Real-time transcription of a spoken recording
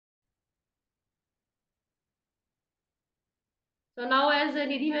So now, as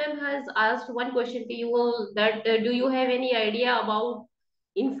Nidhi ma'am has asked one question to you, that do you have any idea about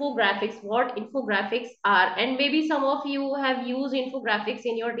infographics, what infographics are? And maybe some of you have used infographics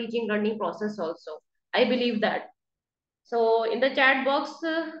in your teaching learning process also. I believe that. So in the chat box,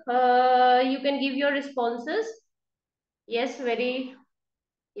 you can give your responses. Yes, very,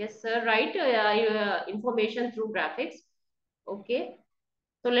 yes, sir, right. Information through graphics. Okay.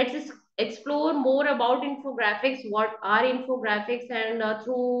 So let's just explore more about infographics. What are infographics? And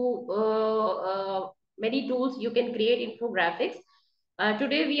through many tools, you can create infographics.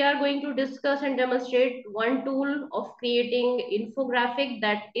 Today, we are going to discuss and demonstrate one tool of creating infographic.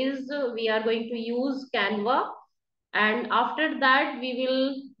 That is, we are going to use Canva. And after that, we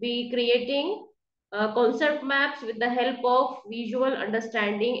will be creating concept maps with the help of visual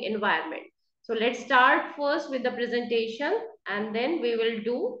understanding environment. So let's start first with the presentation, and then we will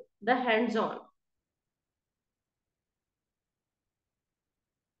do the hands-on.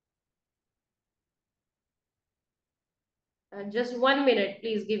 Just 1 minute,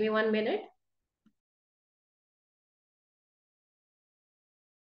 please give me 1 minute.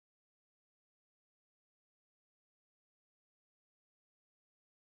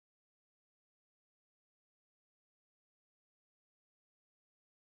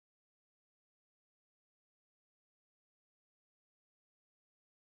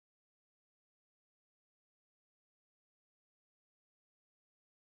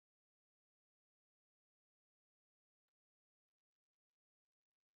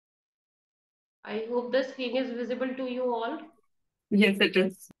 I hope the screen is visible to you all. Yes, it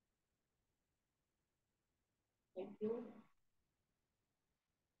is. Thank you.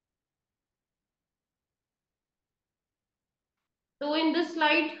 So in this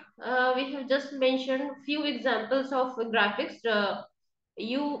slide, we have just mentioned few examples of graphics.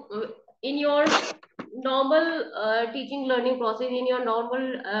 You in your normal teaching learning process, in your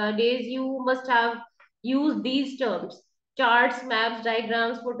normal days, you must have used these terms: charts, maps,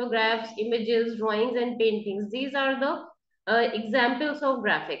 diagrams, photographs, images, drawings, and paintings. These are the examples of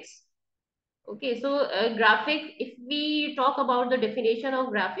graphics. Okay, so graphic, if we talk about the definition of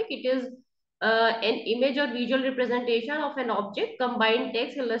graphic, it is an image or visual representation of an object, combined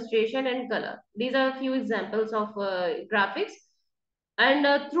text, illustration, and color. These are a few examples of graphics. And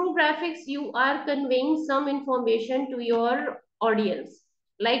through graphics, you are conveying some information to your audience.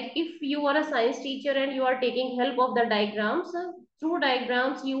 Like if you are a science teacher and you are taking help of the diagrams, through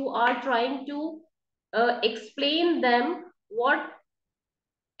diagrams, you are trying to explain them what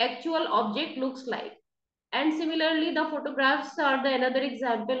actual object looks like. And similarly, the photographs are the another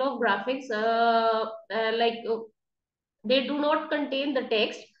example of graphics. They do not contain the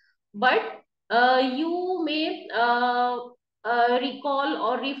text, but you may recall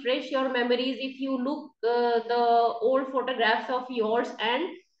or refresh your memories if you look the old photographs of yours, and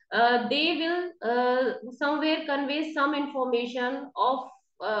they will somewhere convey some information or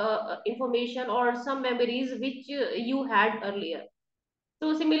some memories which you had earlier.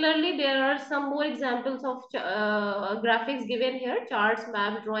 So similarly, there are some more examples of graphics given here: charts,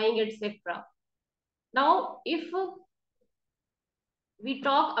 map, drawing, etc. Now, if we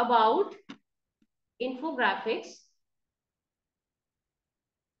talk about infographics,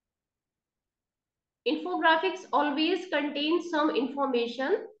 infographics always contain some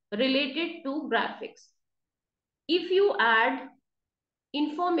information related to graphics. If you add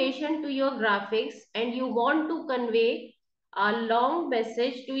information to your graphics and you want to convey a long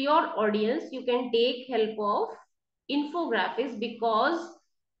message to your audience, you can take help of infographics, because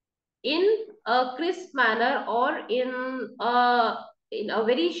in a crisp manner or in a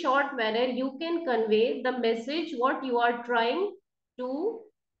very short manner, you can convey the message what you are trying to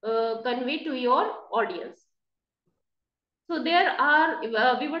convey to your audience. So there are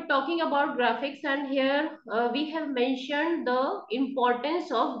we were talking about graphics, and here we have mentioned the importance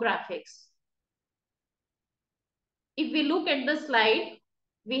of graphics. If we look at the slide,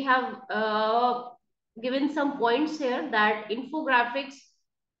 we have given some points here that infographics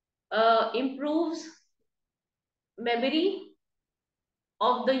improves memory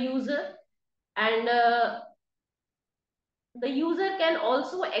of the user, and the user can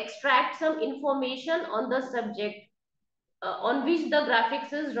also extract some information on the subject on which the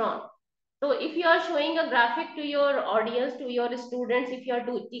graphics is drawn. So if you are showing a graphic to your audience, to your students, if you are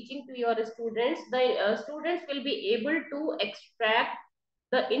teaching to your students, the students will be able to extract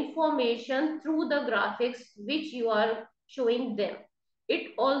the information through the graphics which you are showing them.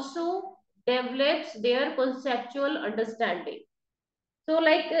 It also develops their conceptual understanding. So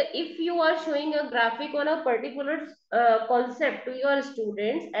like if you are showing a graphic on a particular concept to your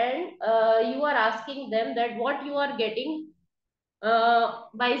students, and you are asking them that what you are getting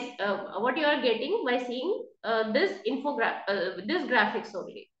by what you are getting by seeing this graphics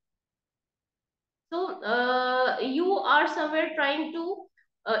only. So you are somewhere trying to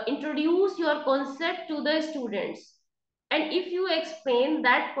introduce your concept to the students. And if you explain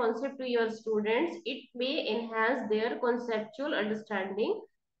that concept to your students, it may enhance their conceptual understanding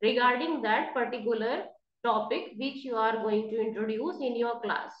regarding that particular topic which you are going to introduce in your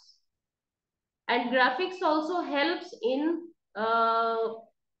class. And graphics also helps in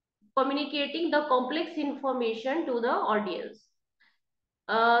communicating the complex information to the audience.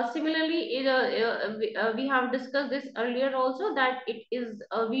 Similarly, we have discussed this earlier also, that it is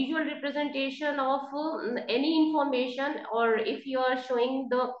a visual representation of any information, or if you are showing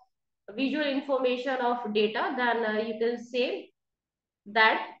the visual information of data, then you can say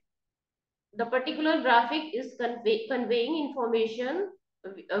that the particular graphic is conveying information,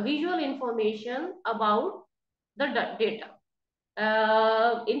 visual information about the data.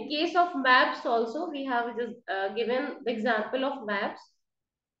 In case of maps also, we have just given the example of maps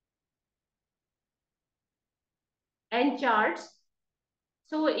and charts.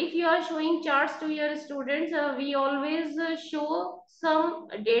 So if you are showing charts to your students, we always show some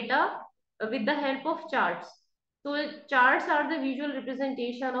data with the help of charts. So charts are the visual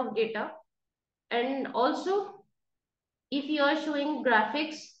representation of data. And also, if you are showing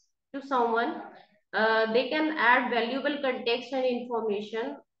graphics to someone, they can add valuable context and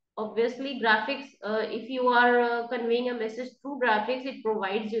information. Obviously, graphics, if you are conveying a message through graphics, it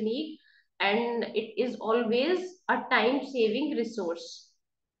provides unique, and it is always a time saving resource.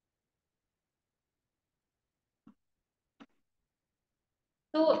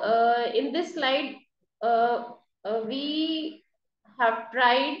 So in this slide, we have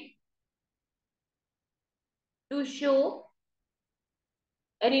tried to show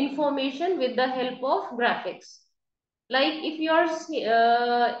an information with the help of graphics. Like if you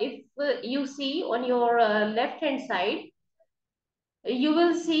are, if you see on your left hand side, you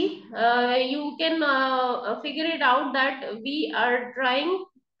will see, you can figure it out that we are trying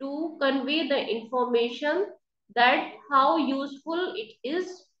to convey the information that how useful it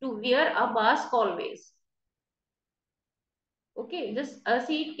is to wear a mask always. Okay, just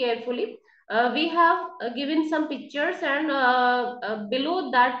see it carefully. We have given some pictures, and below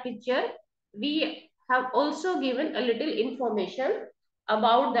that picture, we have also given a little information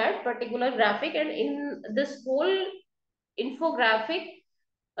about that particular graphic. And in this whole infographic,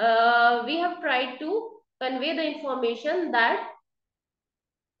 we have tried to convey the information that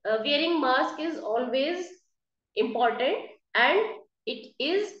wearing mask is always important, and it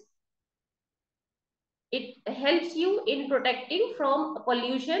is it helps you in protecting from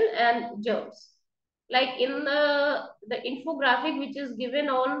pollution and germs. Like in the infographic which is given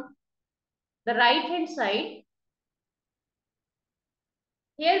on the right hand side,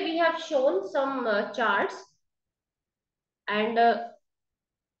 here we have shown some charts, and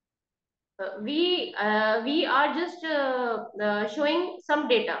we are just showing some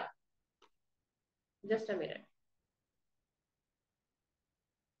data. Just a minute.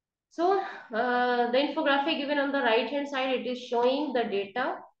 So the infographic given on the right hand side, it is showing the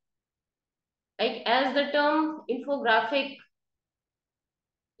data. Like as the term infographic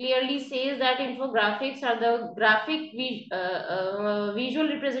clearly says, that infographics are the graphic visual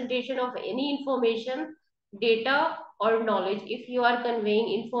representation of any information, data, or knowledge. If you are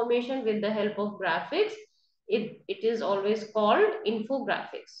conveying information with the help of graphics, it is always called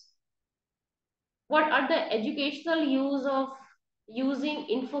infographics. What are the educational use of using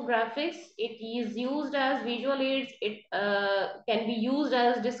infographics? It is used as visual aids. It can be used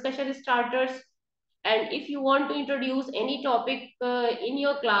as discussion starters. And if you want to introduce any topic in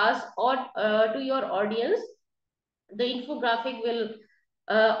your class or to your audience, the infographic will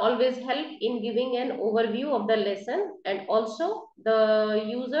always help in giving an overview of the lesson, and also the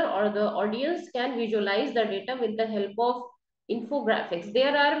user or the audience can visualize the data with the help of infographics.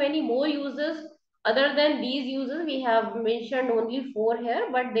 There are many more uses other than these uses. We have mentioned only 4 here,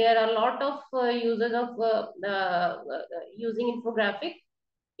 but there are a lot of uses of using infographic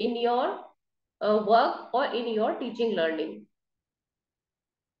in your work or in your teaching learning.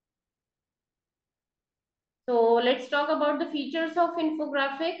 So let's talk about the features of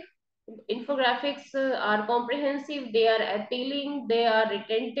infographic. Infographics are comprehensive, they are appealing, they are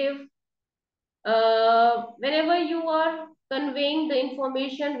retentive. Whenever you are conveying the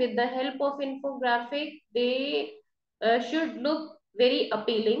information with the help of infographic, they should look very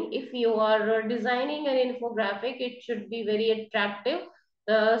appealing. If you are designing an infographic, it should be very attractive,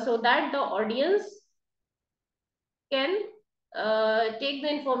 so that the audience can take the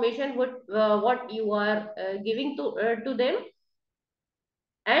information what you are giving to them,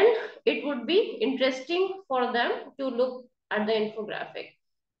 and it would be interesting for them to look at the infographic.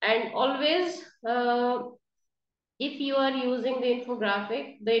 And always, if you are using the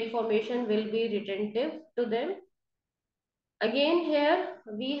infographic, the information will be retentive to them. Again, here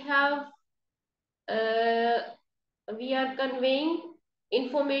uh, we are conveying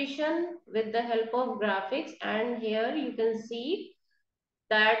information with the help of graphics, and here you can see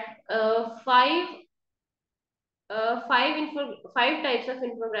that five types of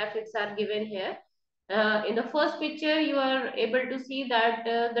infographics are given here. In the first picture, you are able to see that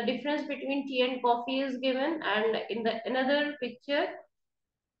the difference between tea and coffee is given, and in the another picture,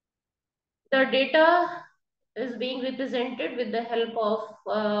 the data is being represented with the help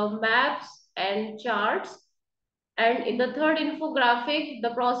of maps and charts. And in the third infographic,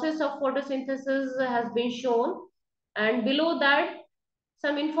 the process of photosynthesis has been shown, and below that,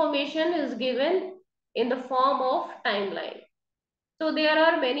 some information is given in the form of timeline. So there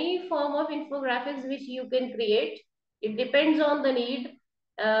are many form of infographics which you can create. It depends on the need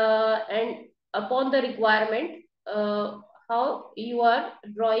and upon the requirement, how you are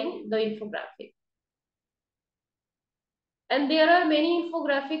drawing the infographic. And there are many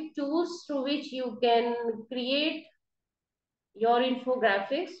infographic tools through which you can create your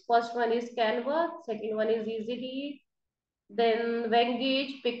infographics. First one is Canva, second one is Easily, then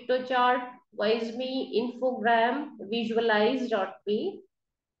Venngage, Pictochart, WiseMe, Infogram, Visualize.me.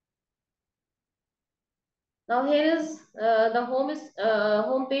 Now here is the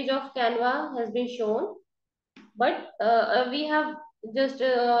home page of Canva has been shown, but we have just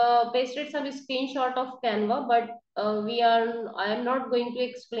pasted some screenshot of Canva, but I am not going to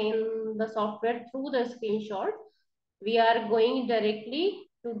explain the software through the screenshot. We are going directly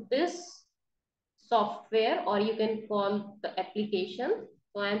to this software, or you can call the application.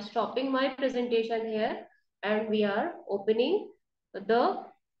 So I am stopping my presentation here, and we are opening the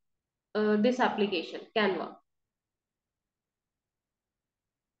this application, Canva.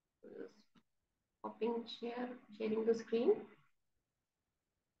 Stopping sharing the screen.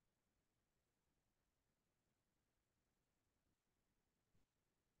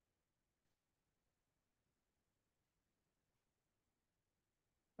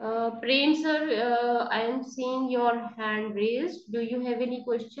 Prem sir, I am seeing your hand raised. Do you have any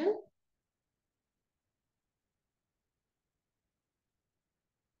question?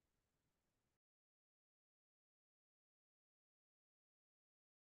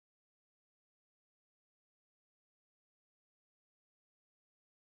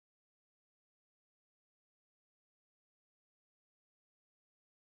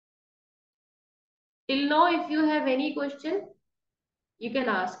 Till now, if you have any question, you can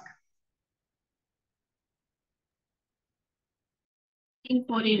ask.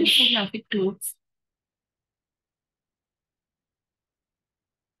 For infographic tools.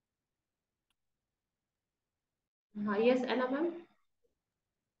 Yes, Anna ma'am.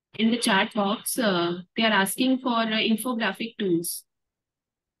 In the chat box, they are asking for infographic tools.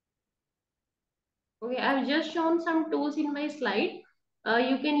 Okay, I've just shown some tools in my slide.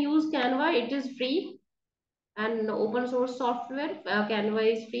 You can use Canva. It is free and open source software.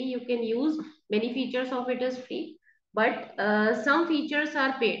 Canva is free. You can use many features of it is free, but some features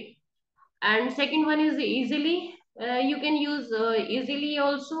are paid. And second one is Easily. You can use Easily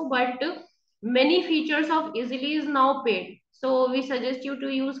also, but many features of Easily is now paid, so we suggest you to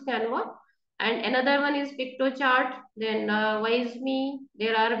use Canva. And another one is Pictochart, then WiseMe.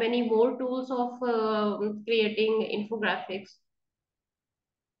 There are many more tools of creating infographics,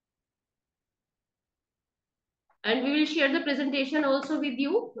 and we will share the presentation also with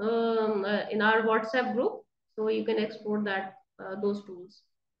you in our WhatsApp group, so you can export that those tools.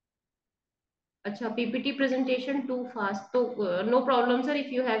 Acha, PPT presentation too fast. So no problem, sir.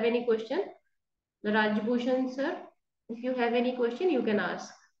 If you have any question, the Rajbhushan sir, if you have any question, you can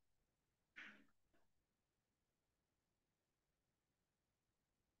ask.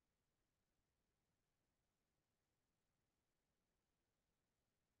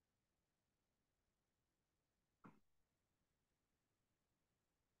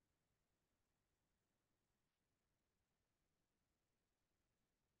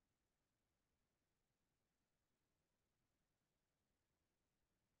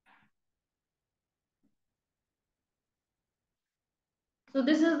 So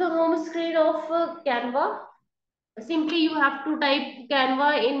this is the home screen of Canva. Simply you have to type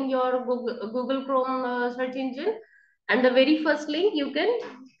Canva in your Google Chrome search engine, and the very first link you can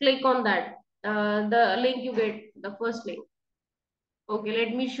click on that. The link you get, the first link. Okay,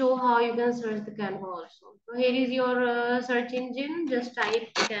 let me show how you can search the Canva also. So here is your search engine. Just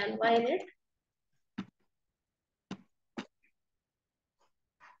type Canva in it.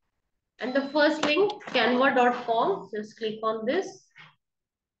 And the first link, canva.com. Just click on this.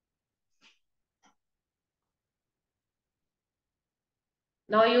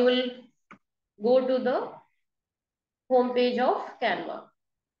 Now you will go to the home page of Canva.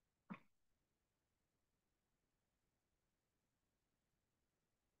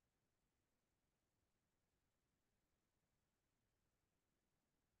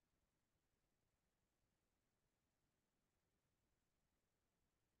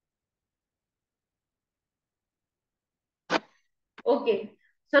 Okay.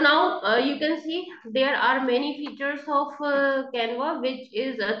 So now you can see there are many features of Canva, which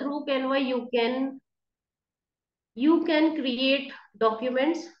is through Canva you can create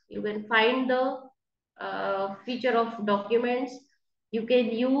documents. You can find the feature of documents. You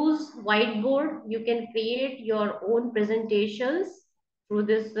can use whiteboard. You can create your own presentations through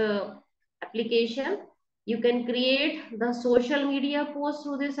this application. You can create the social media posts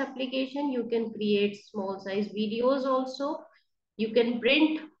through this application. You can create small size videos also. You can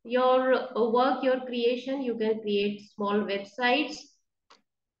print your work, your creation. You can create small websites.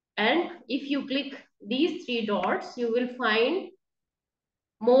 And if you click these three dots, you will find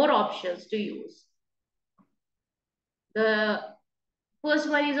more options to use. The first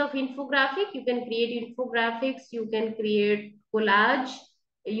one is of infographic. You can create infographics, you can create collage,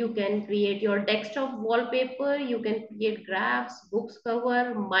 you can create your desktop wallpaper, you can create graphs, books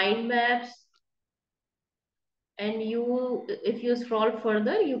cover, mind maps, and if you scroll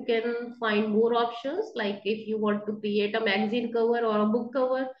further, you can find more options. Like if you want to create a magazine cover or a book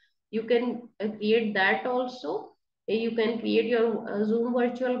cover, you can create that also. You can create your Zoom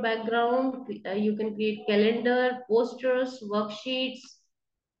virtual background. You can create calendar, posters, worksheets,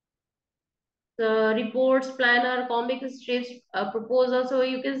 reports, planner, comic strips, proposal. So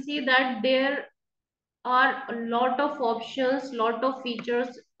you can see that there are a lot of options, lot of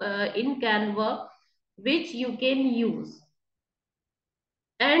features in Canva which you can use.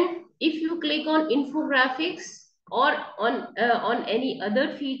 And if you click on infographics or on any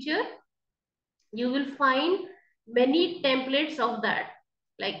other feature, you will find many templates of that.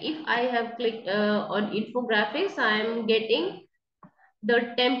 Like if I have clicked on infographics, I am getting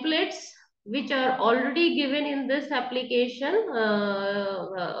the templates which are already given in this application.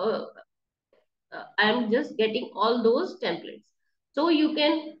 I'm just getting all those templates. So you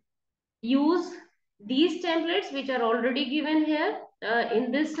can use these templates which are already given here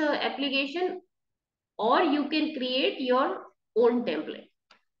in this application, or you can create your own template.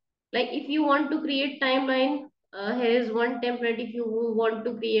 Like if you want to create timeline, here is one template. If you want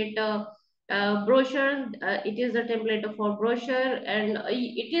to create a brochure, it is a template for brochure, and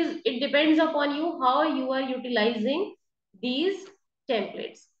it depends upon you how you are utilizing these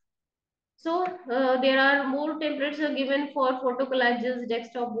templates. So there are more templates are given for photo collages,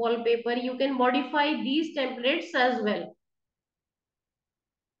 desktop wallpaper. You can modify these templates as well,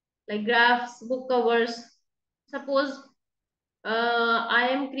 like graphs, book covers. Suppose I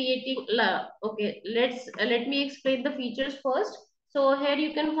am creating okay, let me explain the features first. So here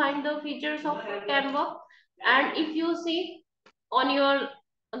you can find the features of Canva, and if you see on your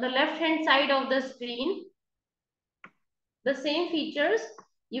on the left hand side of the screen, the same features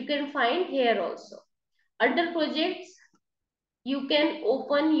you can find here also. Under projects, you can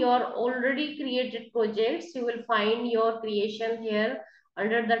open your already created projects. You will find your creation here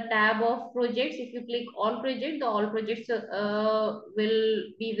under the tab of projects. If you click on project, the all projects will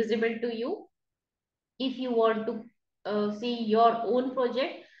be visible to you. If you want to see your own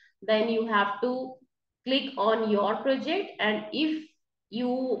project, then you have to click on your project. And if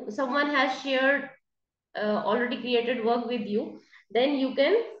someone has shared already created work with you, then you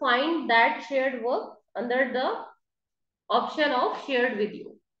can find that shared work under the option of shared with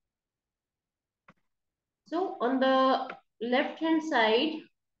you. So on the left hand side,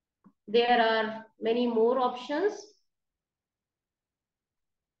 there are many more options.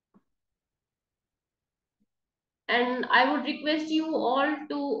 And I would request you all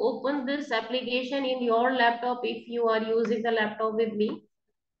to open this application in your laptop if you are using the laptop with me.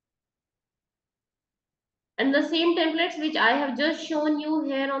 And the same templates which I have just shown you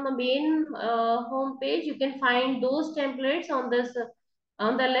here on the main home page, you can find those templates on this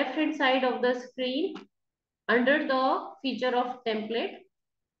on the left hand side of the screen under the feature of template.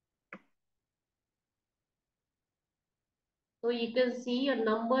 So you can see a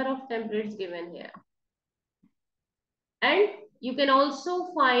number of templates given here. And you can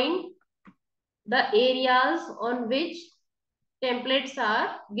also find the areas on which templates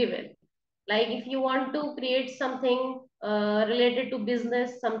are given. Like if you want to create something related to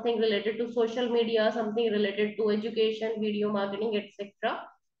business, something related to social media, something related to education, video marketing, etc.,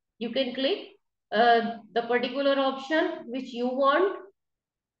 You can click the particular option which you want,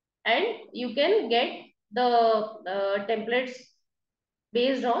 and you can get the templates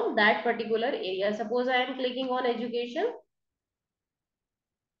based on that particular area. Suppose I am clicking on education,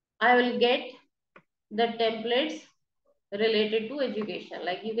 I will get the templates related to education.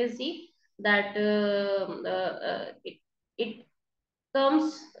 Like you can see that it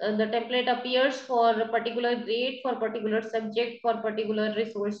comes, the template appears for a particular grade, for particular subject, for particular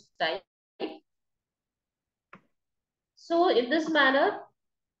resource type. So in this manner,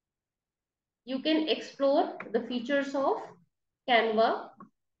 you can explore the features of Canva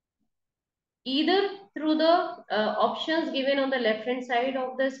either through the options given on the left hand side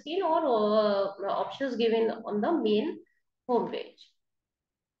of the screen, or options given on the main home page.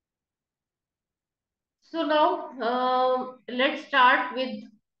 So now let's start with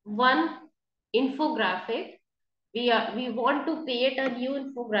one infographic. We want to create a new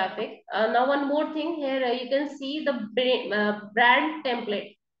infographic. Now one more thing here, you can see the brand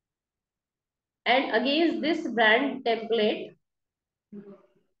template, and against this brand template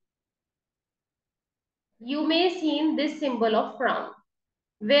you may see this symbol of crown.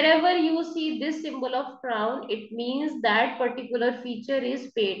 Wherever you see this symbol of crown, it means that particular feature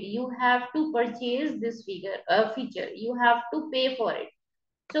is paid. You have to purchase this feature. You have to pay for it.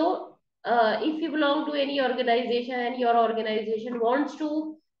 So if you belong to any organization and your organization wants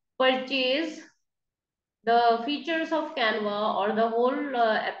to purchase the features of Canva or the whole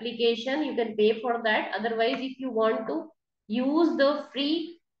application, you can pay for that. Otherwise, if you want to use the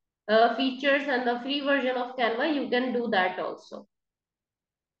free features and the free version of Canva, you can do that also.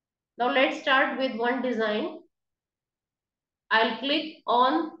 Now let's start with one design. I'll click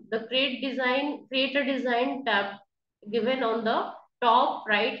on the create a design tab given on the top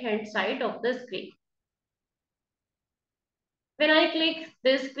right hand side of the screen. When I click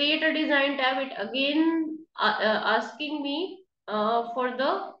this create a design tab, it again asking me for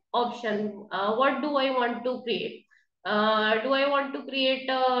the option. What do I want to create? Do I want to create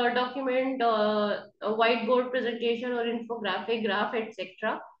a document, a whiteboard presentation, or infographic, graph,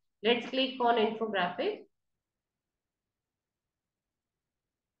 etc.? Let's click on infographic.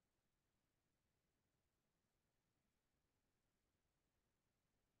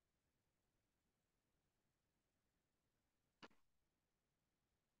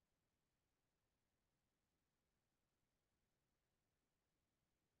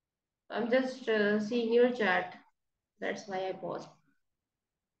 I'm just seeing your chat. That's why I paused.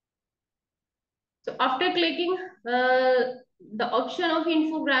 So after clicking the option of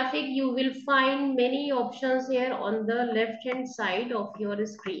infographic, you will find many options here on the left hand side of your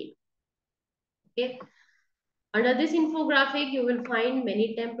screen. Okay. Under this infographic, you will find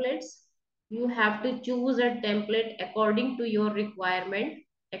many templates. You have to choose a template according to your requirement,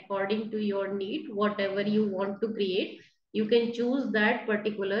 according to your need, whatever you want to create. You can choose that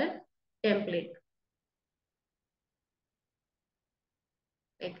particular template.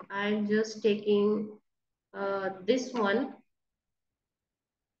 Like I'm just taking this one.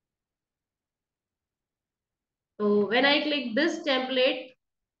 So when I click this template,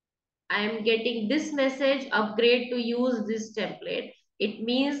 I am getting this message, upgrade to use this template. It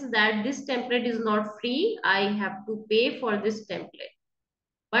means that this template is not free. I have to pay for this template.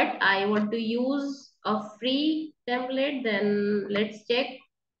 But I want to use a free template, then let's check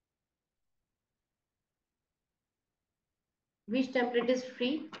which template is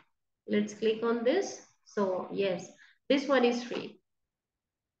free. Let's click on this. So yes, this one is free.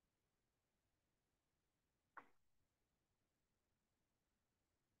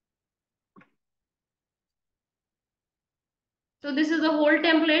 So this is the whole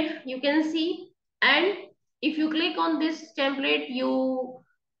template you can see. And if you click on this template, you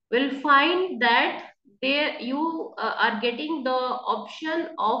will find that there you are getting the option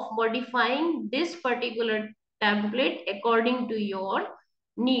of modifying this particular template according to your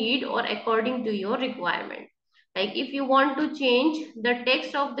need or according to your requirement. Like if you want to change the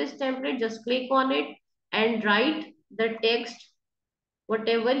text of this template, just click on it and write the text,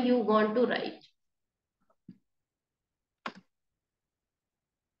 whatever you want to write.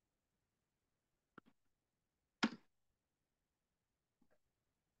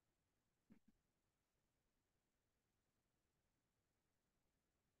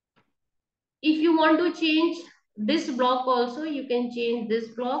 If you want to change this block also, you can change this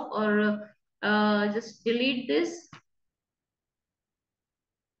block, or just delete this,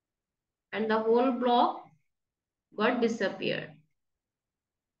 and the whole block got disappeared.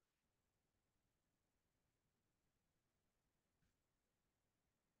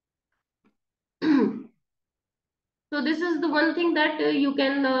 So this is the one thing that you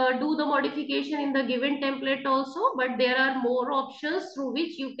can do the modification in the given template also, but there are more options through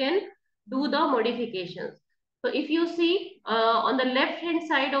which you can do the modifications. So if you see on the left hand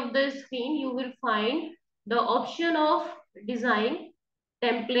side of the screen, you will find the option of design,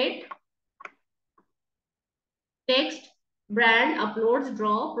 template, text, brand, uploads,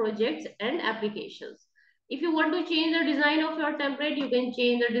 draw, projects, and applications. If you want to change the design of your template, you can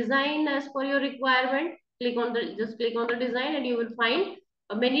change the design as per your requirement. Just click on the design and you will find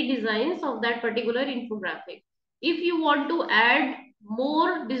many designs of that particular infographic. If you want to add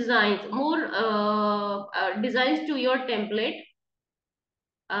more designs to your template,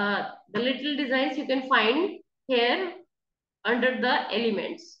 the little designs you can find here under the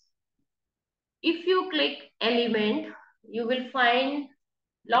elements. If you click element, you will find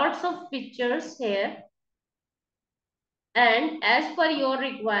lots of pictures here, and as per your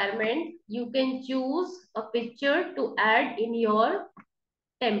requirement you can choose a picture to add in your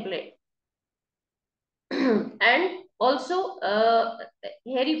template. And also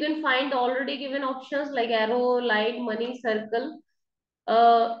here you can find the already given options like arrow, line, money, circle,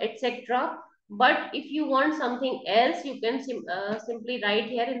 etc. But if you want something else, you can simply write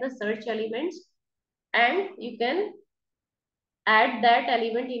here in the search elements and you can add that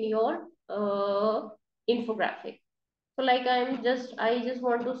element in your infographic. So like I just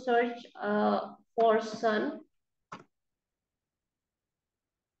want to search for sun.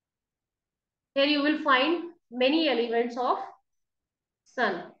 Here you will find many elements of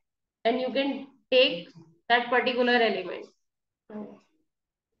sun and you can take that particular element.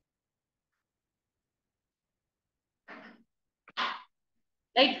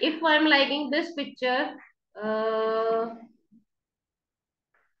 Like if I'm liking this picture, uh,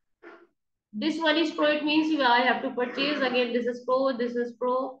 this one is pro, it means I have to purchase. Again, this is pro, this is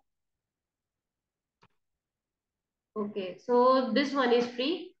pro. Okay, so this one is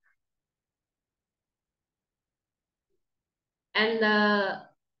free. And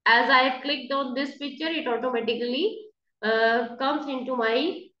as I have clicked on this picture, it automatically comes into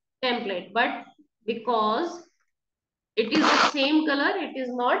my template. But because it is the same color, it is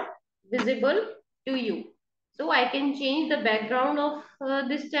not visible to you. So I can change the background of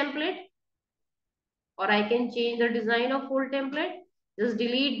this template, or I can change the design of full template. Just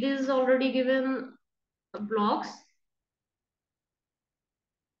delete these already given blocks.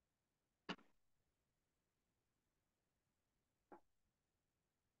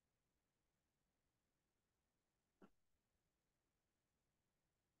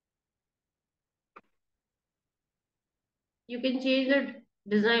 You can change the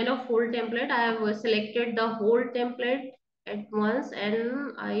design of full template. I have selected the whole template at once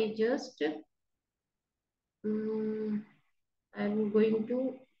and I just I'm going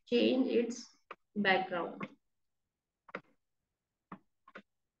to change its background.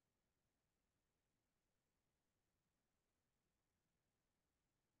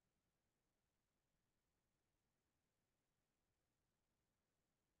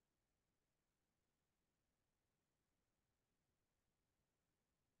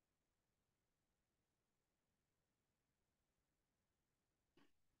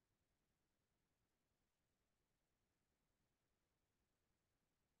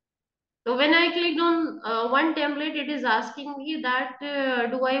 So when I clicked on one template, it is asking me that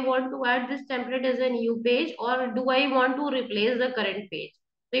do I want to add this template as a new page or do I want to replace the current page?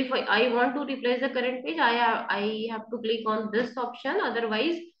 So if I want to replace the current page, I have to click on this option.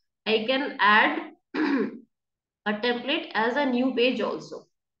 Otherwise, I can add a template as a new page also.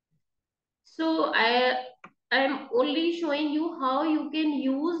 So I'm only showing you how you can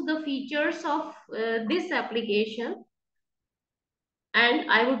use the features of this application,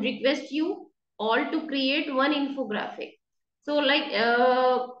 and I would request you all to create one infographic. So like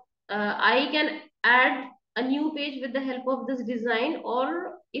I can add a new page with the help of this design,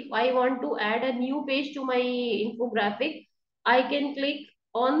 or if I want to add a new page to my infographic, I can click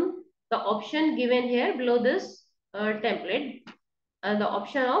on the option given here below this template, the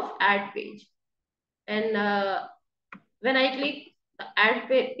option of add page. And when I click the add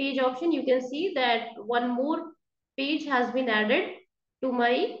page option, you can see that one more page has been added to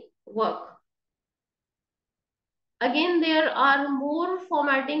my work. Again, there are more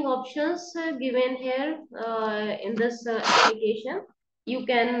formatting options given here in this application. You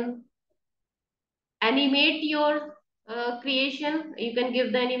can animate your creation. You can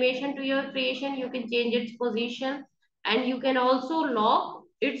give the animation to your creation. You can change its position, and you can also lock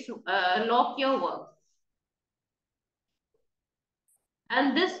your work.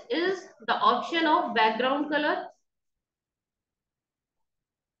 And this is the option of background color.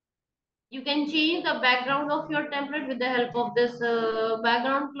 You can change the background of your template with the help of this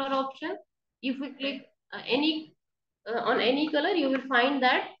background color option. If we click on any color, you will find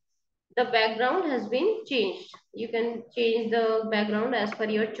that the background has been changed. You can change the background as per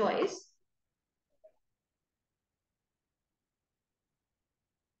your choice.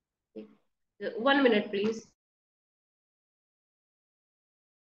 1 minute, please.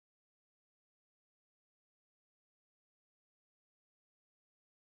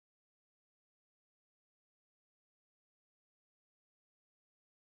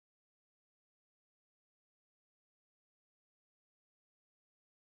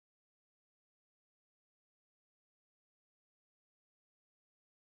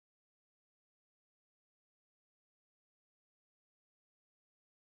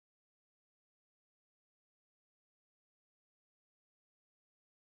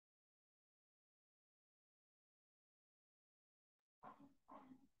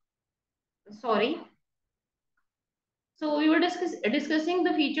 Sorry. So we were discussing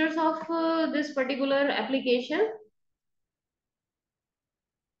the features of this particular application.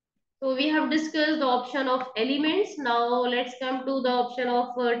 So we have discussed the option of elements. Now let's come to the option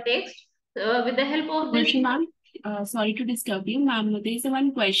of text. With the help of this. Question, ma'am. Sorry to disturb you, ma'am. There is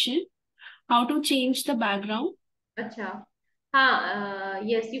one question. How to change the background? Acha.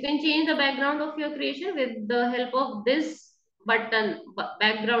 Yes, you can change the background of your creation with the help of this button,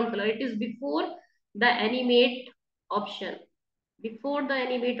 background color. It is before the animate option. Before the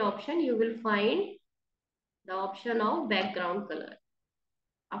animate option, you will find the option of background color.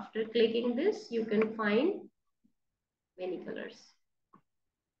 After clicking this, you can find many colors.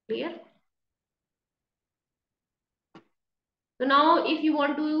 Clear? So now if you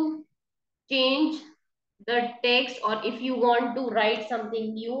want to change the text, or if you want to write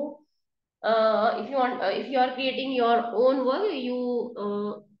something new, if you are creating your own work, you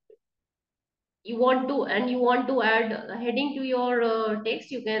want to add a heading to your text,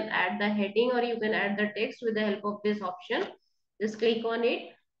 you can add the heading or you can add the text with the help of this option. Just click on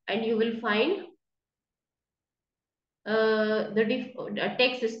it and you will find the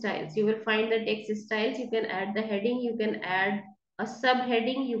text styles. You will find the text styles. You can add the heading, you can add a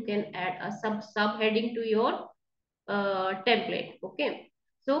subheading, you can add a subheading to your template. Okay,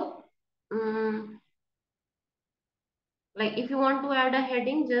 so like if you want to add a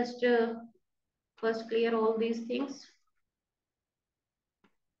heading, just first clear all these things.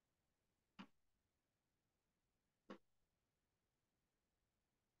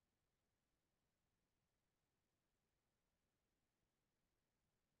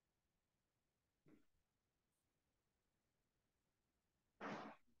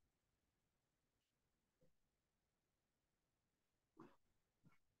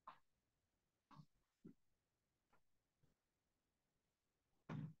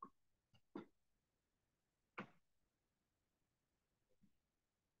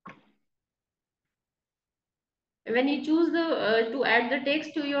 When you choose the to add the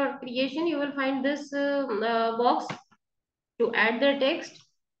text to your creation, you will find this box to add the text.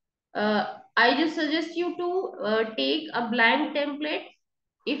 I just suggest you to take a blank template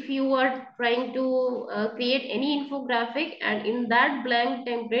if you are trying to create any infographic, and in that blank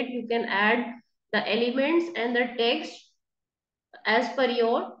template you can add the elements and the text as per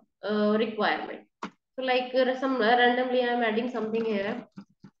your requirement. So like some randomly I am adding something here.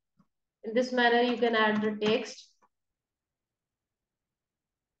 In this manner you can add the text,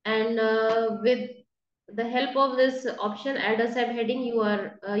 and with the help of this option add a subheading,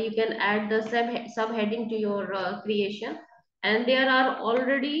 you can add the subheading to your creation, and there are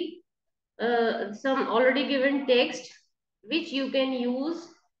already some already given text which you can use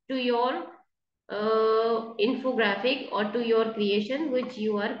to your infographic or to your creation which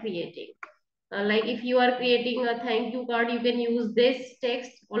you are creating. Like if you are creating a thank you card, you can use this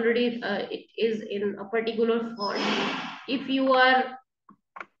text already. It is in a particular font. If you are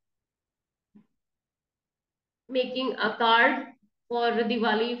making a card for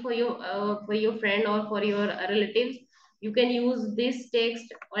Diwali for your friend or for your relatives, you can use this text,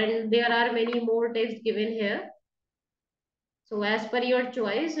 and there are many more text given here. So as per your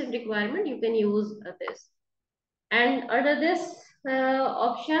choice and requirement, you can use this. And under this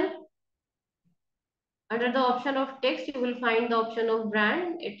option, under the option of text, you will find the option of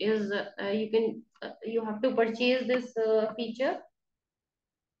brand. It is you have to purchase this feature.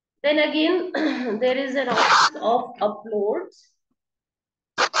 Then again, there is an option of uploads.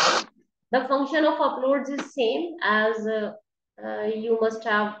 The function of uploads is same as you must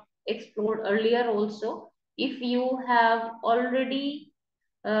have explored earlier also. If you have already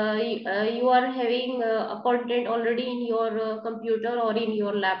you are having a content already in your computer or in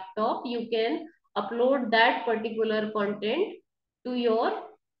your laptop, you can upload that particular content to your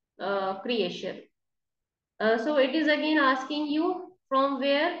creation. So it is again asking you from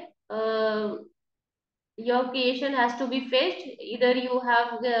where your creation has to be fetched. Either you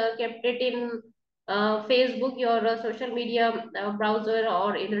have kept it in Facebook, your social media browser,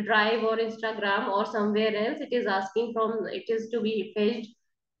 or in a Drive or Instagram or somewhere else. It is asking from, it is to be fetched,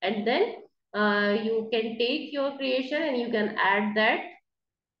 and then you can take your creation and you can add that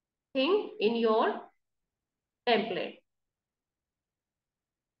thing in your template.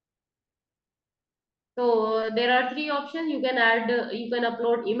 So there are three options. You can add, you can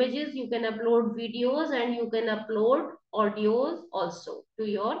upload images, you can upload videos, and you can upload audios also to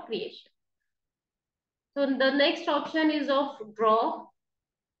your creation. So the next option is of draw.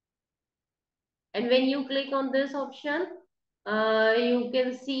 And when you click on this option, you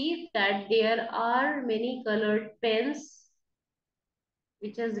can see that there are many colored pens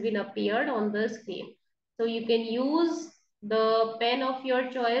which has been appeared on the screen. So you can use the pen of your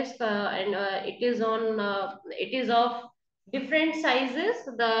choice, and it is of different sizes.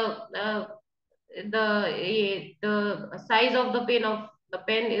 The size of the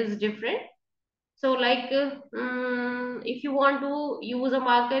pen is different. So like if you want to use a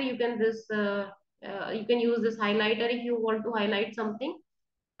marker, you can use this highlighter if you want to highlight something.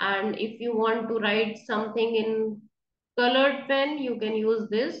 And if you want to write something in colored pen, you can use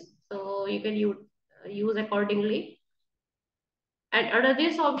this. So you can use accordingly. And under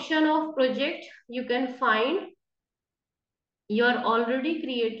this option of project, you can find your already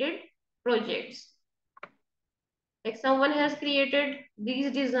created projects. Like someone has created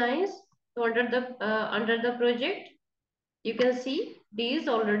these designs. So under the project, you can see these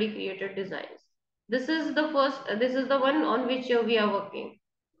already created designs. This is the one on which we are working.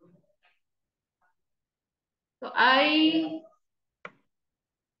 So I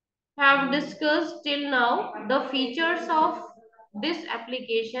have discussed till now the features of this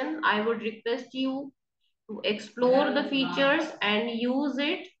application. I would request you to explore the features and use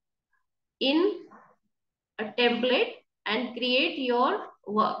it in a template and create your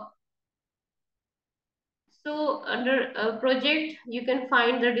work. So under a project, you can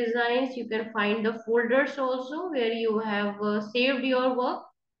find the designs, you can find the folders also where you have saved your work.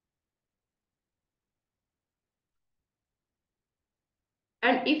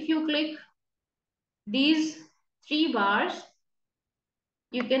 And if you click these three bars,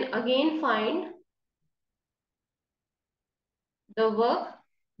 you can again find the work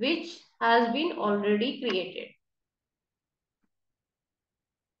which has been already created.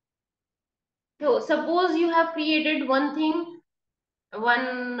 So suppose you have created one thing,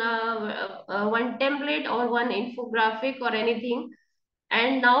 one template or one infographic or anything,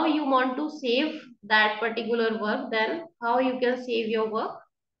 and now you want to save that particular work. Then how you can save your work?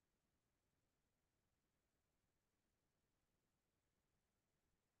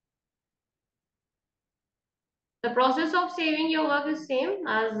 The process of saving your work is same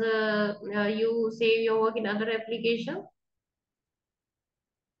as you save your work in other application.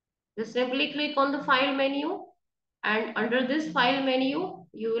 Just simply click on the file menu, and under this file menu,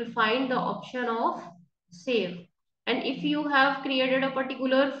 you will find the option of save. And if you have created a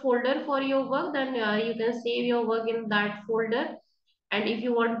particular folder for your work, then you can save your work in that folder. And if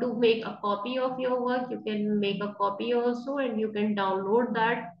you want to make a copy of your work, you can make a copy also, and you can download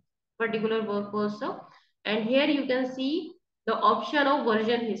that particular work also. And here you can see the option of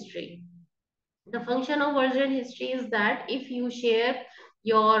version history. The function of version history is that if you share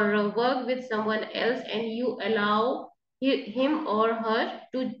your work with someone else and you allow him or her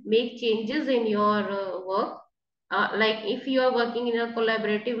to make changes in your work, like if you are working in a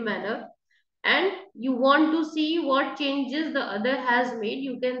collaborative manner and you want to see what changes the other has made,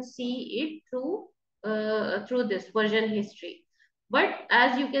 you can see it through this version history. But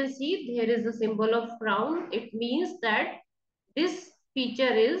as you can see, there is a symbol of crown. It means that this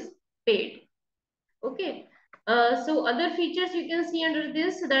feature is paid. Okay. So other features you can see under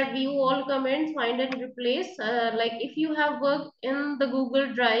this, that view all comments, find and replace. Like if you have worked in the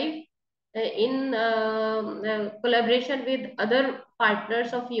Google Drive in collaboration with other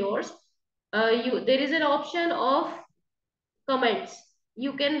partners of yours, there is an option of comments.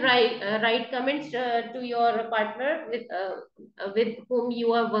 You can write comments to your partner with whom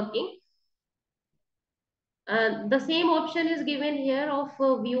you are working. The same option is given here of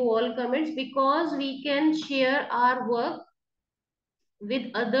view all comments, because we can share our work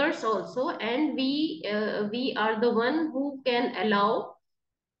with others also, and we are the one who can allow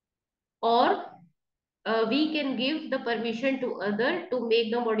or we can give the permission to other to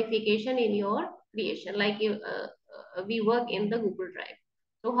make the modification in your creation, like we work in the Google Drive.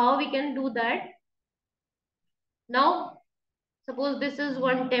 So how we can do that? Now, suppose this is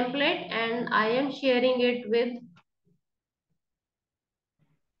one template and I am sharing it with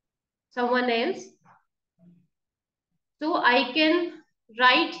someone else. So I can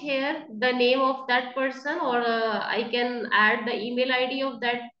write here the name of that person, or I can add the email ID of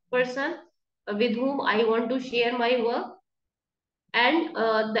that person with whom I want to share my work. And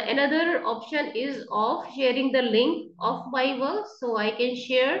the another option is of sharing the link of my work. So I can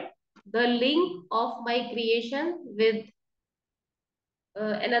share the link of my creation with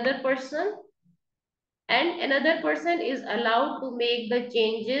another person, and another person is allowed to make the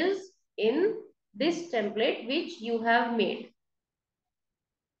changes in this template which you have made.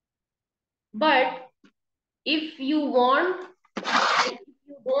 But if you want, if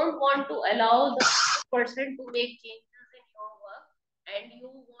you don't want to allow the person to make changes in your work, and you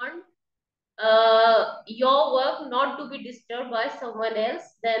want your work not to be disturbed by someone else,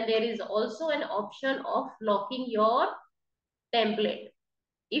 then there is also an option of locking your template.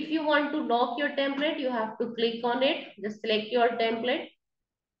 If you want to lock your template, you have to click on it. Just select your template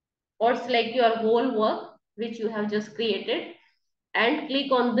or select your whole work which you have just created and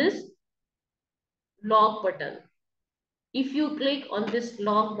click on this lock button. If you click on this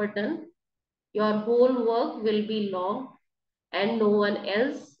lock button, your whole work will be locked and no one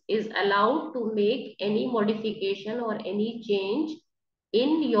else is allowed to make any modification or any change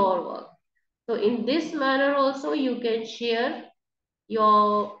in your work. So in this manner also you can share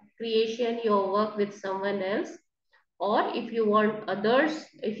your creation, your work with someone else. Or if you want others,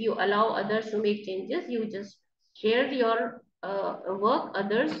 if you allow others to make changes, you just share your work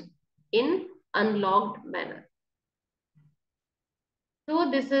others in unlocked manner. So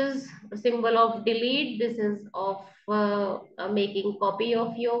this is a symbol of delete. This is of making copy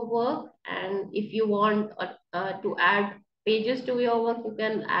of your work. And if you want to add pages to your work, you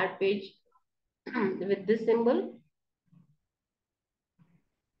can add page with this symbol.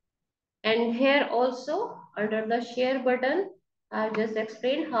 And here also under the share button, I've just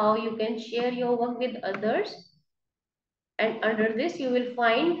explained how you can share your work with others. And under this, you will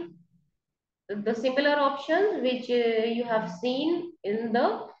find the similar options which you have seen in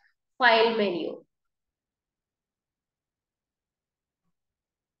the file menu.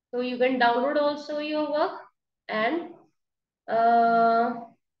 So you can download also your work, and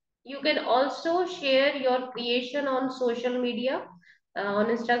you can also share your creation on social media, on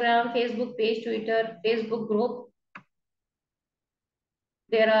Instagram, Facebook page, Twitter, Facebook group.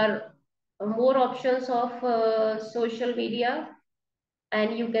 There are more options of social media,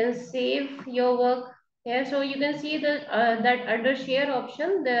 and you can save your work here. So you can see that under share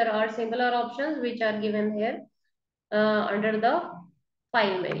option, there are similar options which are given here under the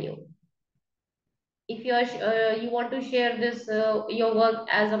file menu. If you are you want to share this your work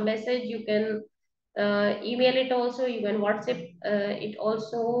as a message, you can email it also, you can WhatsApp it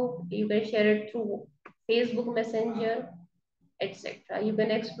also, you can share it through Facebook Messenger, etc. You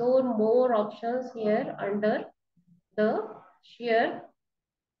can explore more options here under the share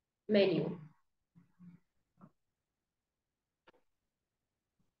menu.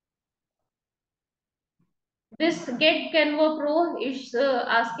 This Get Canva Pro is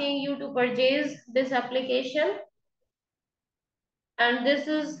asking you to purchase this application, and this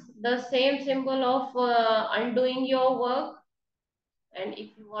is the same symbol of undoing your work. And if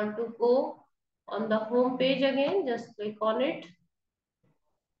you want to go on the home page again, just click on it.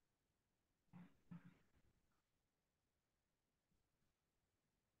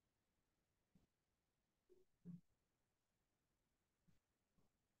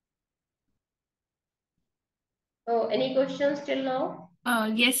 So any questions till now?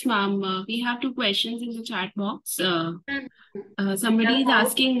 Yes, ma'am. We have two questions in the chat box. Yeah, Somebody is how?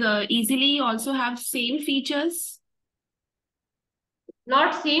 asking, easily also have same features?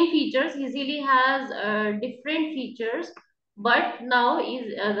 Not same features, easily has different features, but now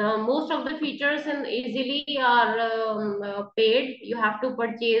is most of the features in easily are paid. You have to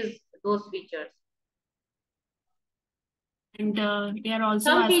purchase those features. And they are also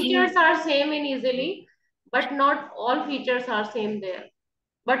Some asking, features are same in easily, but not all features are same there.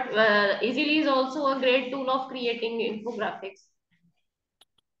 But easily is also a great tool of creating infographics.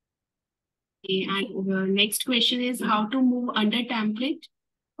 okay, and next question is how to move under template?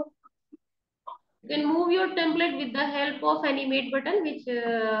 You can move your template with the help of animate button, which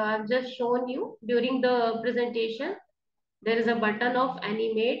I've just shown you during the presentation. There is a button of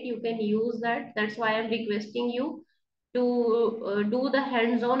animate. You can use that. That's why I'm requesting you to do the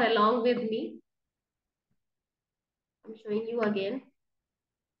hands-on along with me. I'm showing you again.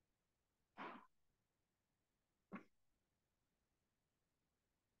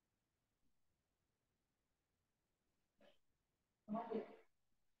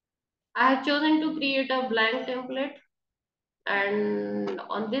 I have chosen to create a blank template, and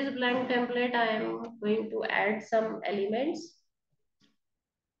on this blank template I am going to add some elements.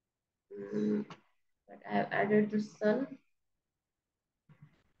 But I have added the sun.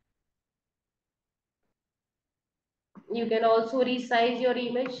 You can also resize your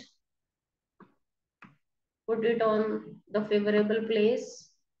image, put it on the favorable place,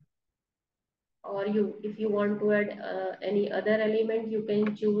 or you, if you want to add any other element, you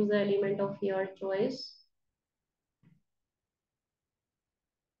can choose the element of your choice.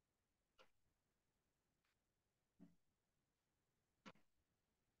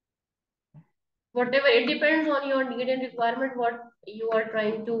 Whatever, it depends on your need and requirement, what you are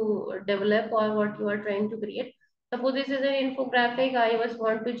trying to develop or what you are trying to create. Suppose this is an infographic, I just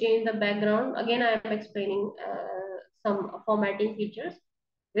want to change the background. Again, I am explaining some formatting features.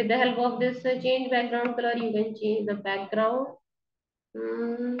 With the help of this change background color, you can change the background.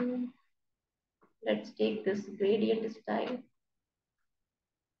 Let's take this gradient style.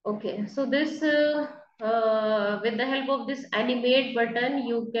 Okay, so this with the help of this animate button,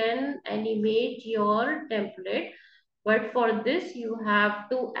 you can animate your template. But for this, you have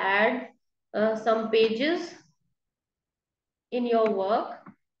to add some pages in your work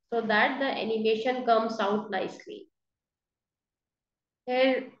so that the animation comes out nicely.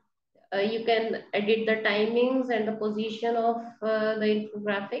 Here, you can edit the timings and the position of the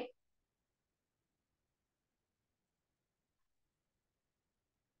infographic.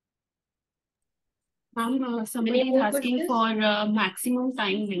 Ma'am, Any somebody is more asking questions? for maximum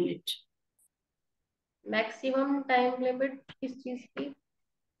time limit. Maximum time limit किस चीज की?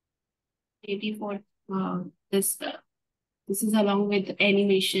 Maybe for this. This is along with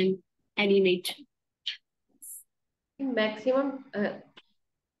animation, animate. Maximum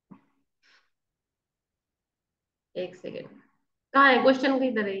एक second, कहाँ है question?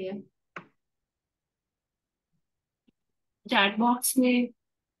 किधर है ये? Chat box में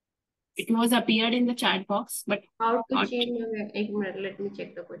it was appeared in the chat box, but How to not. change? एक minute, let me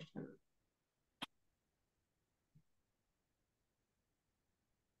check the question.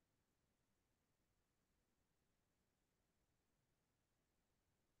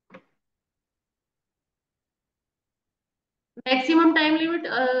 Maximum time limit,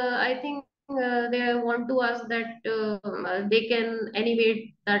 I think they want to ask that they can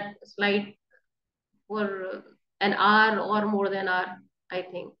animate that slide for an hour or more than hour, I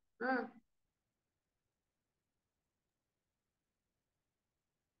think.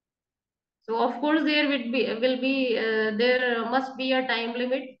 So of course there will be there must be a time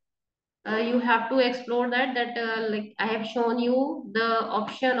limit. You have to explore that like I have shown you the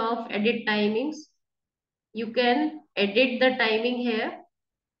option of edit timings. You can edit the timing here,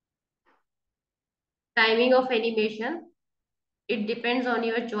 timing of animation. It depends on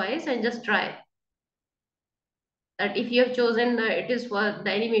your choice, and just try that. If you have chosen it is for the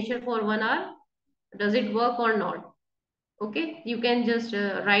animation for 1 hour, does it work or not? Okay, you can just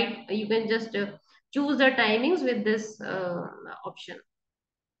write, you can just choose the timings with this option.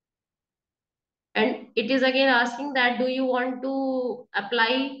 And it is again asking that do you want to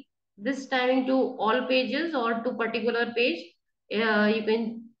apply this timing to all pages or to particular page. You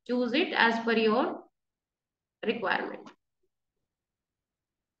can choose it as per your requirement.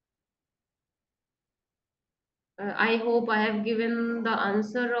 I hope I have given the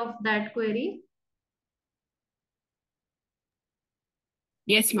answer of that query.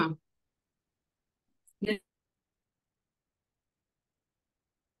 Yes, ma'am.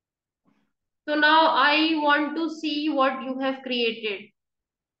 So now I want to see what you have created.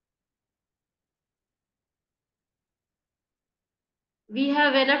 We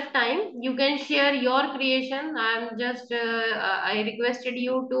have enough time. You can share your creation. I requested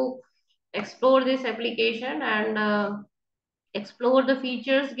you to explore this application and explore the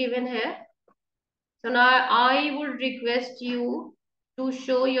features given here. So now I would request you to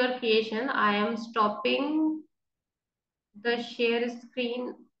show your creation. I am stopping the share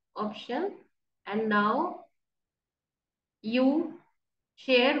screen option, and now you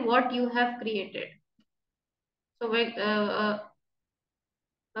share what you have created. So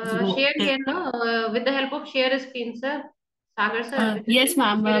share here now with the help of share screen, sir. Sagar sir, with the Yes,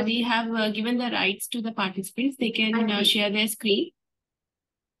 help of ma'am. share We screen. have given the rights to the participants. They can हाँ जी. share their screen.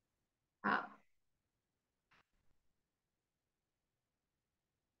 हाँ.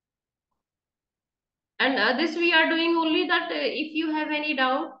 And this we are doing only that if you have any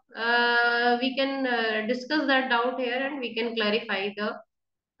doubt, we can discuss that doubt here and we can clarify the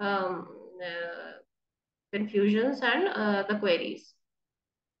um, uh, confusions and the queries.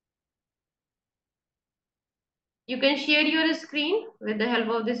 You can share your screen with the help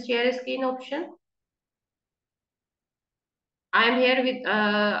of this share screen option.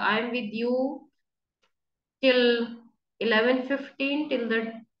 I'm with you till 11:15 till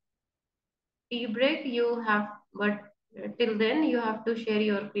the tea break. You have, but till then you have to share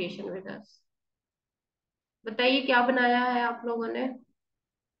your creation with us. बताइए क्या बनाया है आप लोगों ने?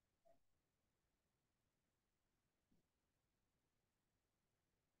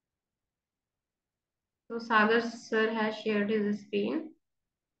 So Sagar sir has shared his screen.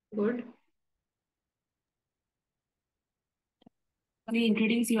 Good. Can you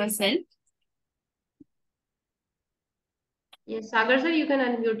introduce yourself? Yes, Sagar sir, you can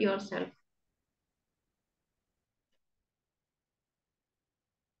unmute yourself.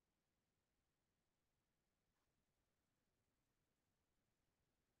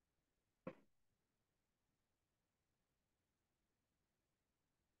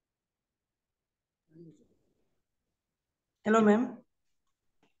 Hello, ma'am.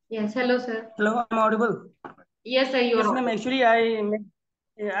 Yes, hello sir. Hello, I'm audible. Yes, sir, you Yes, are ma'am. audible. Actually,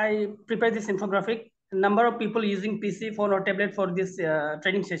 I prepared this infographic. Number of people using PC, phone, or tablet for this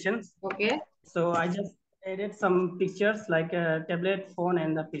training sessions. Okay. So I just added some pictures like tablet, phone,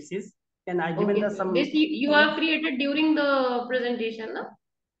 and the PCs. And I given Okay, the sir. some. This you have created during the presentation, no?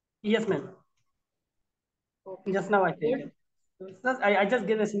 Yes, ma'am. Okay, Just sir. now I Good. created. So I just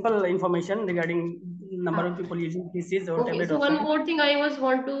gave a simple information regarding number of Ah, people using PCs or okay, tablet so or one phone. more thing I was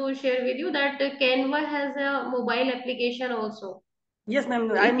want to share with you that Canva has a mobile application also. Yes, ma'am.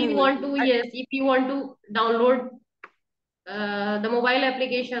 So if you want to, yes, if you want to download the mobile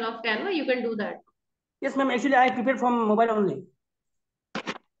application of Canva, you can do that. Yes, ma'am. Actually, I prepared from mobile only.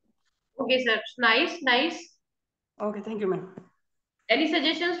 Okay, sir. Nice, nice. Okay, thank you, ma'am. Any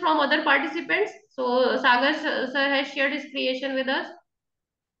suggestions from other participants? So Sagar sir has shared his creation with us.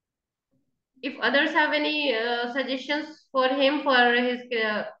 If others have any suggestions for him for his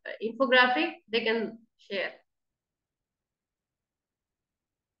infographic, they can share.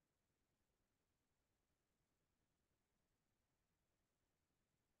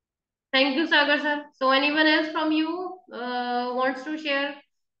 Thank you, Sagar sir. So anyone else from you wants to share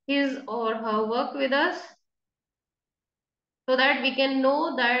his or her work with us so that we can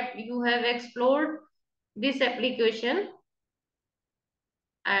know that you have explored this application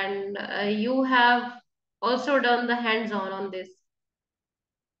and you have also done the hands-on on this.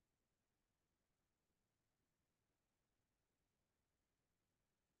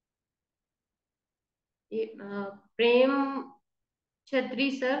 Prem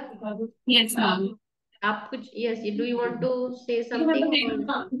Chatri sir, Yes, ma'am. आप कुछ yes, do you want to say something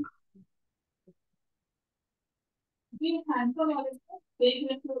or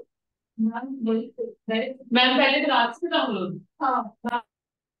ma'am पहले class से download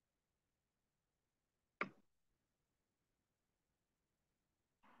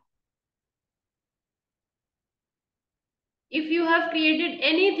if you have created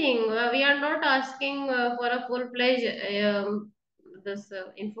anything, we are not asking for a full-fledged this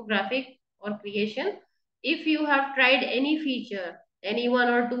infographic or creation. If you have tried any feature, any one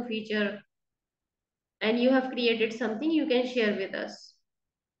or two feature, and you have created something, you can share with us.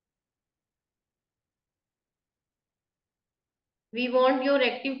 We want your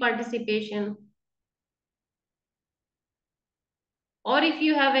active participation. Or if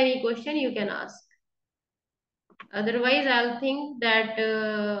you have any question, you can ask. Otherwise, I'll think that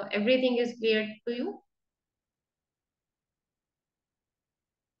everything is clear to you.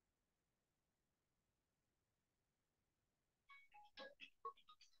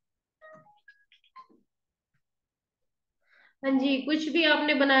 हाँ जी, कुछ भी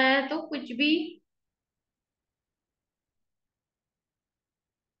आपने बनाया है तो कुछ भी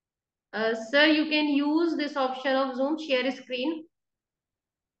sir, you can use this option of Zoom share screen.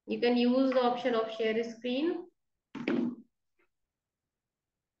 You can use the option of share screen.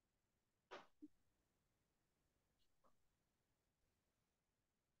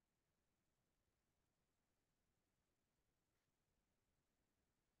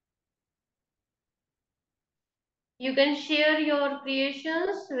 You can share your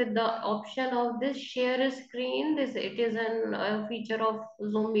creations with the option of this share screen. This it is an feature of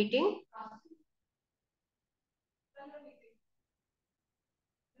Zoom meeting.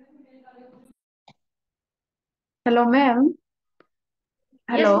 Hello, ma'am.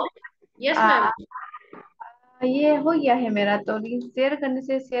 Yes, Hello. ma'am. Yes, Uh, ma'am. ये हो गया है मेरा तो, लेकिन share करने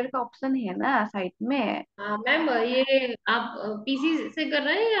से share का ऑप्शन है ना साइट में। हाँ मैम, ये आप पीसी से कर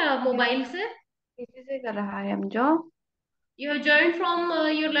रहे हैं या मोबाइल से? किसी से कर रहा है हम जो। You have joined from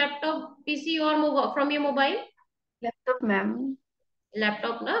your laptop PC और from your mobile? Laptop ma'am.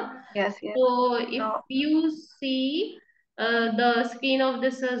 Laptop ना? Yes yes. So if तो you see the screen of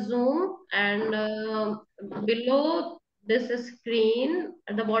this Zoom, and below this screen,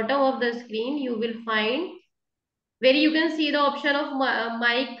 at the bottom of the screen, you will find where you can see the option of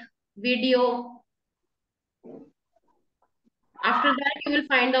mic, video. After that, you will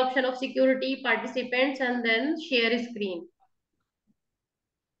find the option of security, participants, and then share screen.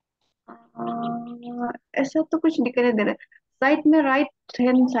 ऐसा तो कुछ दिखाई दे रहा है site में, right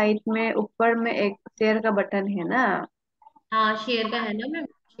hand side में ऊपर में एक शेयर का बटन है ना। हाँ, शेयर का है ना मैम,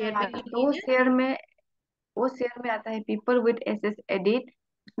 शेयर पे हाँ क्लिक तो वो कीजिए। शेयर में, वो शेयर में आता है पीपल विद एसएस एडिट,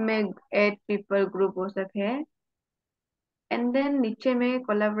 उसमें एड पीपल ग्रुप वो सब है। एंड देन नीचे में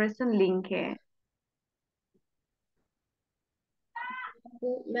कोलैबोरेशन लिंक है।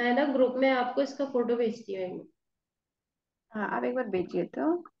 तो मैं ना ग्रुप में आपको इसका फोटो भेजती हूँ। हाँ आप एक बार भेजिए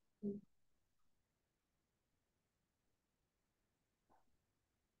तो।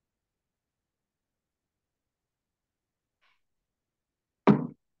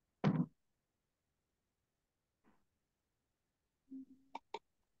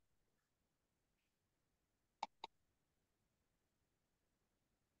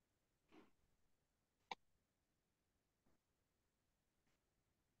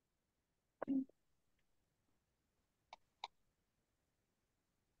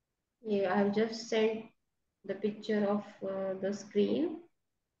 ये I have just send the picture of the screen.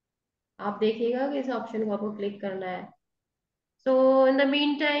 आप देखिएगा कि इस ऑप्शन को आपको क्लिक करना है। सो in the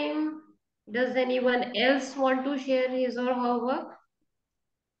mean time, does anyone else want to share his और हर वर्क?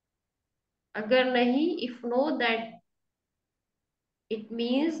 अगर नहीं, if no, that it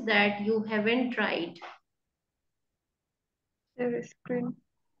means that you haven't tried. Share screen.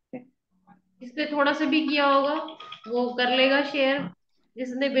 जिसने थोड़ा सा भी किया होगा वो कर लेगा शेयर,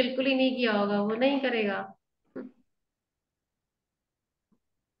 जिसने बिल्कुल ही नहीं किया होगा वो नहीं करेगा।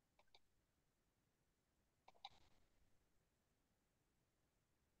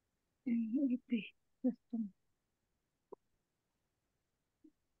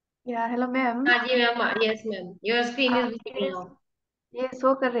 या हेलो मैम। हाँ जी ma'am, yes ma'am, your screen is visible ये नाउ। ये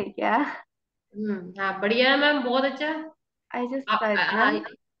शो कर रही क्या? हाँ, बढ़िया है मैम, बहुत अच्छा। आई जस्ट आप ट्राइड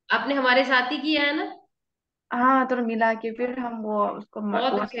ना। आपने हमारे साथ ही किया है ना? हाँ तो मिला के फिर हम वो उसको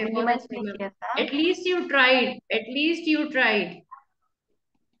बहुत वो अच्छे, बहुत मिनिमाइज अच्छे नहीं मैम। किया था। At least you tried, at least you tried.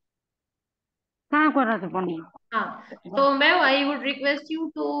 कहाँ कर रहा था पानी? हाँ, तो ma'am I would request you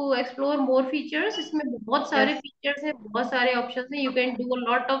to explore more features. इसमें बहुत सारे यस। फीचर्स हैं, बहुत सारे ऑप्शंस हैं। You can do a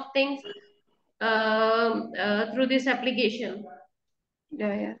lot of things through this application.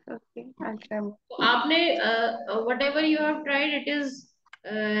 Yes okay I try. तो आपने what ever you have tried, it is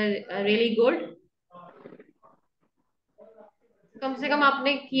really good. कम से कम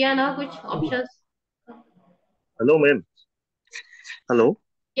आपने किया ना कुछ options. Hello ma'am. Hello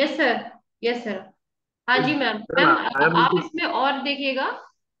yes sir, yes sir. हाँ जी ma'am. Ma'am. Ma'am I am आप इसमें और देखिएगा,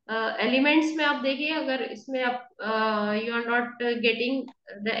 एलिमेंट्स में आप देखिए। अगर इसमें आप you are not getting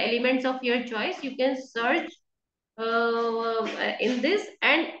the elements of your choice, you can search in this,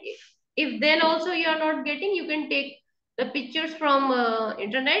 and if then also you are not getting, you can take the pictures from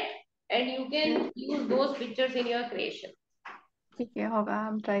internet, and you can use those pictures in your creation. ठीक है होगा,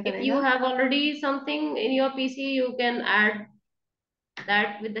 हम try If you करेगा। have already something in your PC, you can add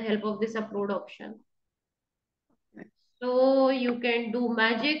that with the help of this upload option. So you can do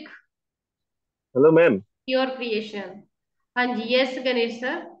magic hello ma'am. your creation. हाँ जी, yes Ganesh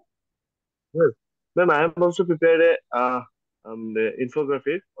sir. Yes, ma'am. I am also prepared a the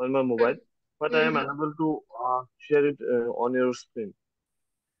infographic on my mobile, but I am Mm-hmm. unable to share it on your screen.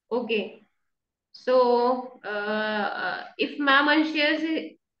 Okay. So if ma'am unshares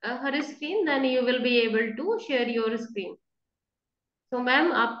her screen, then you will be able to share your screen. So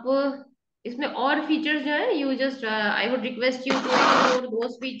ma'am, आप इसमें और features जो है, you just I would request you to explore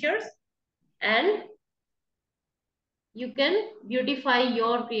those features, and you can beautify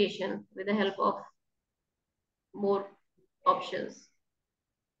your creation with the help of more options.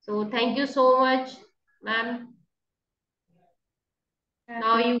 So thank you so much, ma'am.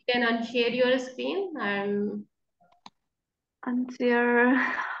 Now you can unshare your screen, and unshare,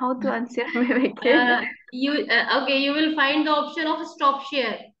 how to unshare में के? okay, you will find the option of stop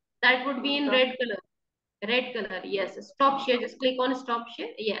share. That would be in red color. Red color, yes. Stop share. Just click on stop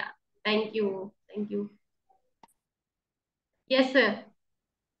share. Yeah. Thank you. Thank you. Yes, sir.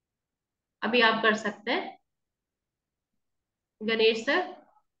 अभी आप कर सकते हैं। Ganesh sir,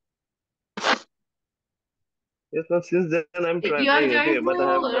 Yes, ma'am. Since then I'm you trying. are Okay, joined but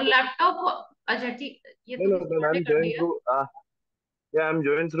I have through laptop. अच्छा ठीक, ये no, तो no, किसी ma'am. और ने I'm कर joined दिया. through. Yeah, I'm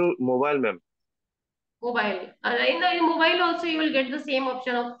joined through mobile, ma'am. Mobile. In the mobile also you will get the same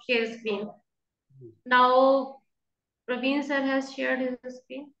option of share screen. Now Praveen sir has shared his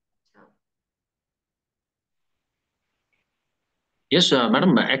screen. Yes,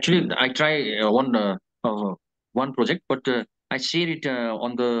 madam. Actually, I try one project, but I share it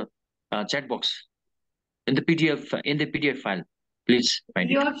on the chat box in the PDF file. Please find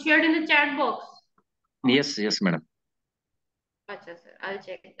You it. have shared in the chat box. Yes, yes, madam. Acha sir, I'll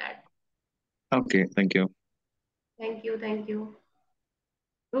check that. Okay, thank you. Thank you, thank you.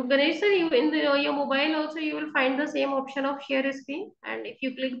 So Ganesh sir, you in your mobile also you will find the same option of share screen, and if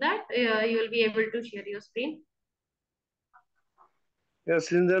you click that, you will be able to share your screen. Yeah,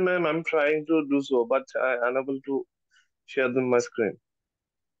 since then, ma'am, I'm trying to do so, but I'm unable to share my screen.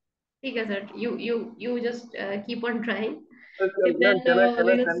 ठीक है sir, you just keep on trying, Okay, and ma'am, then can I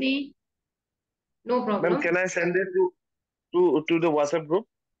we'll send? see. No Ma'am, problem. can I send it to the WhatsApp group?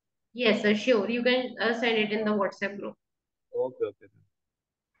 Yes sir, sure. You can send it in the WhatsApp group. Okay, okay.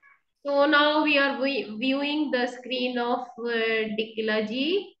 So now we are viewing the screen of Dikila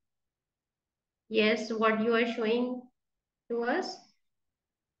ji. Yes, what you are showing to us?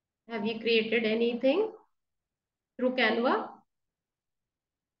 Have you created anything through Canva?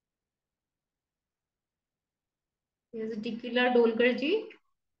 Yes, Dikila Dolkar ji.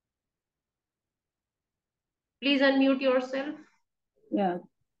 Please unmute yourself. Yeah.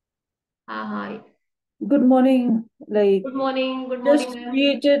 Hi. Good morning. Like Good morning. Good just morning, ma'am.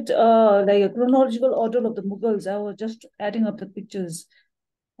 created like a chronological order of the Mughals. I was just adding up the pictures.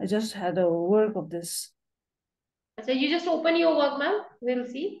 I just had a work of this. So you just open your work, ma'am. We'll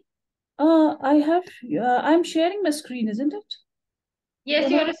see. I have. I'm sharing my screen, isn't it? Yes,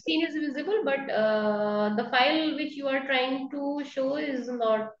 Yeah. your screen is visible, but the file which you are trying to show is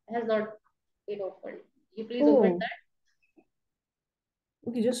not has not been opened. You please open Oh, that.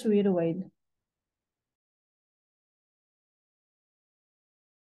 okay. Just wait a while.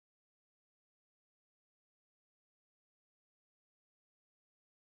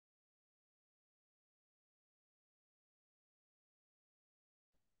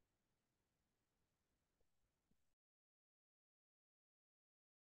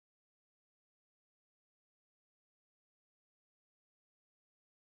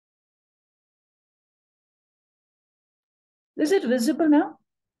 Is it visible now?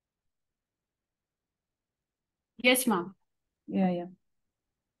 Yes, ma'am. Yeah, yeah.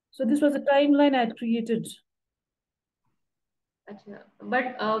 So this was a timeline I had created. Achha.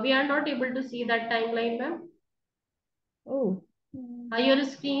 But we are not able to see that timeline, ma'am. Oh. Your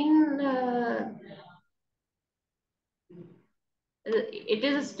screen, it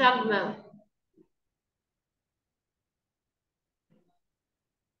is stuck, ma'am.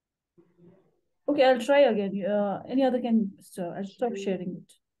 Okay, I'll try again. Any other can. So I'll stop sharing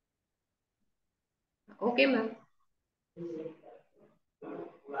it. Okay, ma'am.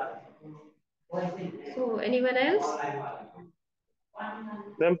 So anyone else?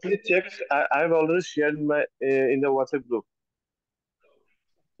 Ma'am, please check. I've already shared my in the WhatsApp group.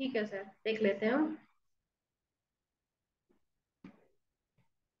 ठीक है sir, देख लेते हैं हम.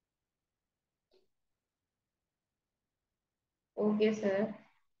 Okay, sir.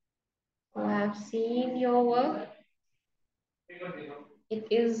 So I have seen your work. It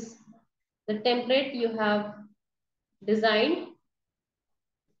is the template you have designed,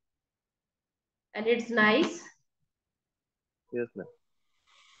 and it's nice. Yes, ma'am.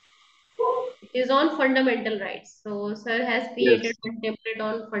 It is on fundamental rights. So sir has Yes. created one template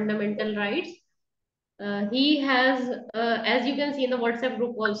on fundamental rights. He has, as you can see in the WhatsApp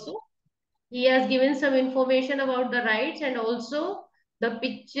group also, he has given some information about the rights and also the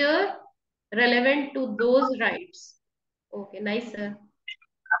picture relevant to those rights. Okay, nice, sir.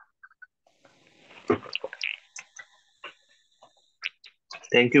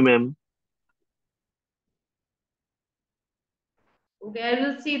 Thank you, ma'am. Okay, I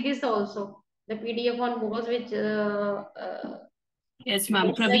will see this also. The PDF on Moz, which Yes, ma'am.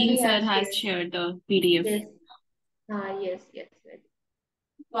 sir Praveen ji sir has has shared. shared the PDF. Yes. Yes, yes, yes.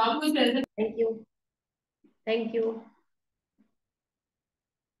 Thank you. Thank you.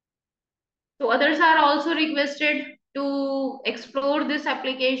 So others are also requested to explore this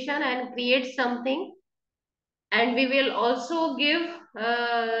application and create something. And we will also give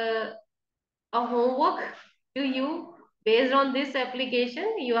a homework to you based on this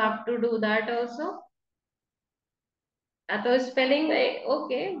application. You have to do that also. तो spelling,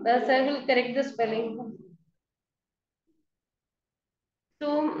 okay, the sir will correct the spelling.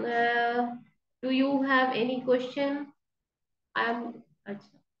 So, do you have any question?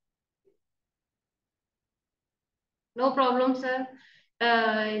 No problem, sir.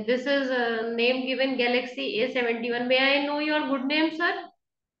 This is a name given Galaxy A71. May I know your good name, sir?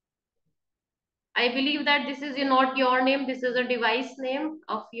 I believe that this is not your name. This is a device name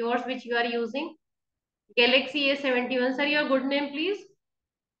of yours which you are using. Galaxy A71. Sir, your good name, please.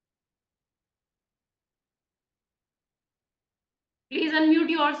 Please unmute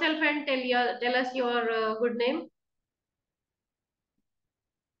yourself and tell us your good name.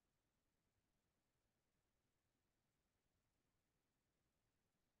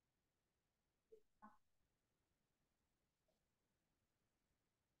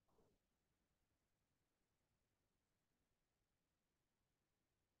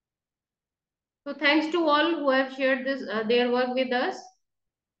 So thanks to all who have shared this their work with us.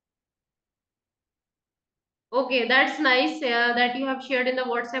 Okay, that's nice that you have shared in the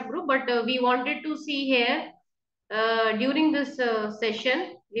WhatsApp group, but we wanted to see here during this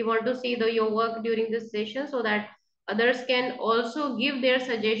session. We want to see your work during this session so that others can also give their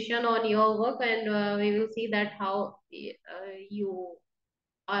suggestion on your work, and we will see that how you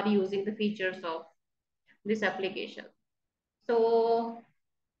are using the features of this application. So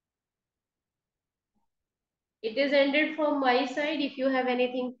it is ended from my side. If you have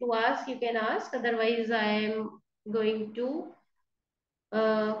anything to ask, you can ask. Otherwise, I am going to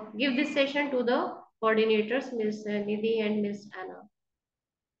give this session to the coordinators, Ms. Nidhi and Ms. Anna.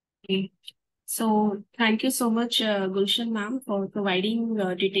 Okay. So thank you so much, Gulshan ma'am, for providing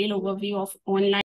a detailed overview of online